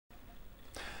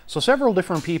So several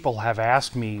different people have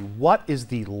asked me what is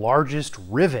the largest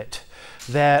rivet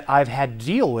that I've had to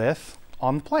deal with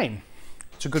on the plane.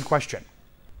 It's a good question.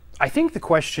 I think the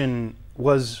question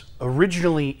was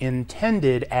originally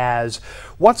intended as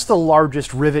what's the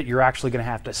largest rivet you're actually going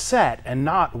to have to set, and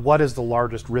not what is the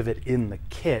largest rivet in the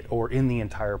kit or in the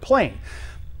entire plane.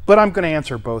 But I'm going to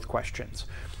answer both questions.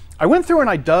 I went through and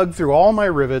I dug through all my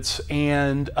rivets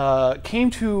and came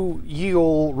to ye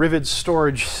olde Rivet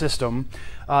storage system.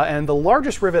 And the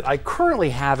largest rivet I currently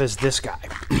have is this guy.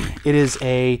 It is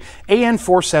a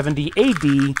AN470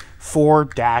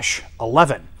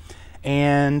 AD4-11.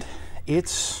 And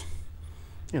it's,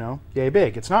 you know, yay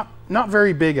big. It's not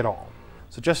very big at all.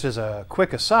 So just as a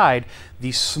quick aside,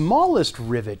 the smallest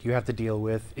rivet you have to deal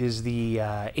with is the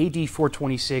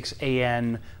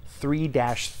AD426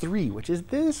 AN3-3, which is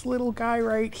this little guy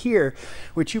right here,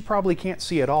 which you probably can't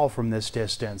see at all from this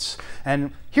distance.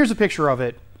 And here's a picture of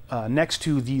it next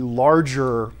to the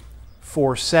larger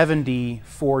 470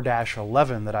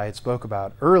 4-11 that I had spoke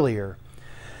about earlier.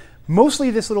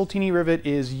 Mostly this little teeny rivet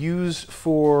is used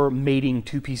for mating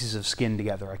two pieces of skin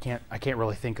together. I can't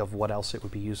really think of what else it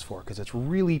would be used for because it's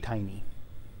really tiny.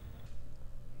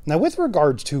 Now with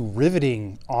regards to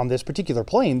riveting on this particular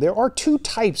plane, there are two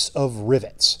types of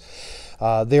rivets.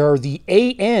 There are the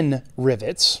AN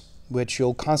rivets, which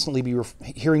you'll constantly be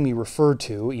hearing me refer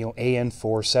to, you know,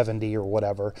 AN470 or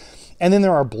whatever. And then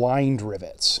there are blind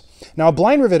rivets. Now a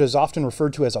blind rivet is often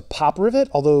referred to as a pop rivet,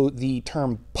 although the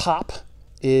term pop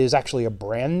is actually a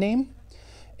brand name,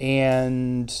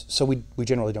 and so we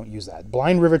generally don't use that.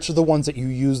 Blind rivets are the ones that you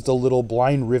use the little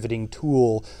blind riveting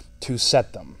tool to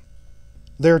set them.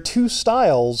 There are two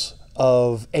styles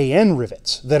of AN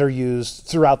rivets that are used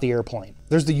throughout the airplane.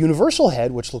 There's the universal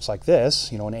head, which looks like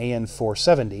this, you know, an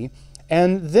AN470,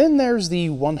 and then there's the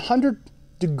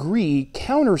 100-degree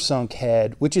countersunk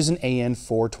head, which is an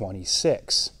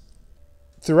AN426.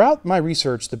 Throughout my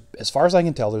research, as far as I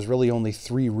can tell, there's really only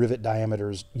 3 rivet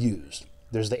diameters used.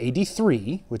 There's the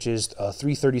AD3, which is a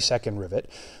 3/32 rivet.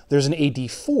 There's an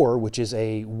AD4, which is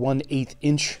a 1/8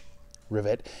 inch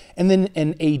rivet. And then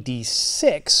an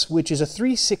AD6, which is a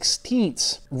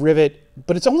 3/16 rivet,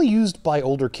 but it's only used by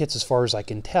older kits as far as I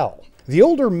can tell. The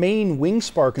older main wing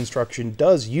spar construction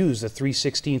does use the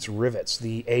 3/16 rivets,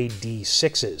 the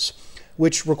AD6s,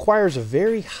 which requires a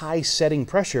very high setting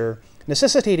pressure,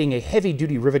 necessitating a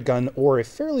heavy-duty rivet gun or a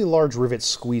fairly large rivet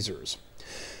squeezers.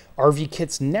 RV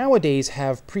kits nowadays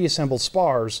have pre-assembled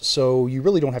spars, so you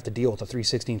really don't have to deal with the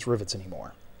 3/16 rivets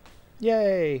anymore.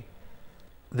 Yay!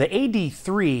 The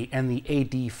AD3 and the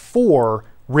AD4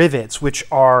 rivets, which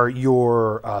are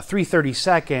your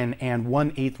 3/32 and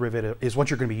 1/8 rivet, is what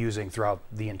you're going to be using throughout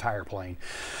the entire plane.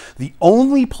 The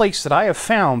only place that I have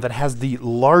found that has the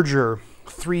larger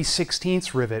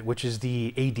 3/16 rivet, which is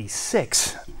the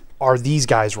AD6, are these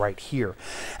guys right here.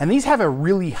 And these have a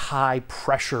really high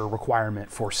pressure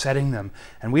requirement for setting them,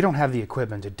 and we don't have the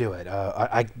equipment to do it.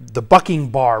 The bucking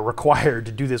bar required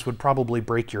to do this would probably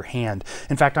break your hand.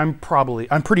 In fact, I'm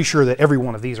pretty sure that every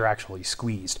one of these are actually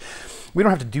squeezed. We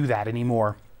don't have to do that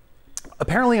anymore.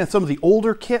 Apparently on some of the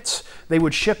older kits, they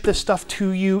would ship this stuff to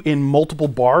you in multiple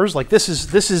bars. Like this is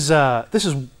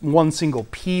one single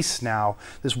piece now,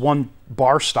 this one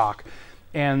bar stock.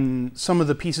 And some of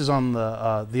the pieces on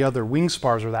the other wing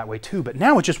spars are that way too. But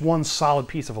now it's just one solid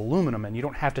piece of aluminum, and you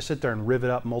don't have to sit there and rivet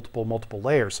up multiple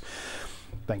layers.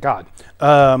 Thank God.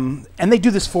 And they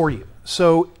do this for you.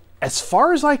 So as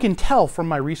far as I can tell from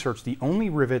my research, the only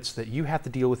rivets that you have to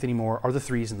deal with anymore are the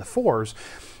 3s and the 4s.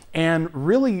 And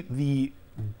really the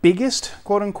biggest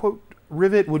quote-unquote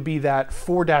rivet would be that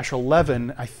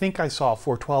 4-11. I think I saw a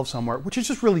 412 somewhere, which is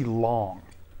just really long.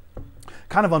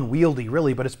 Kind of unwieldy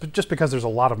really, but it's just because there's a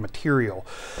lot of material.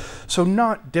 So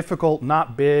not difficult,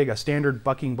 not big. A standard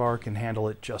bucking bar can handle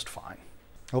it just fine.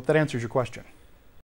 I hope that answers your question.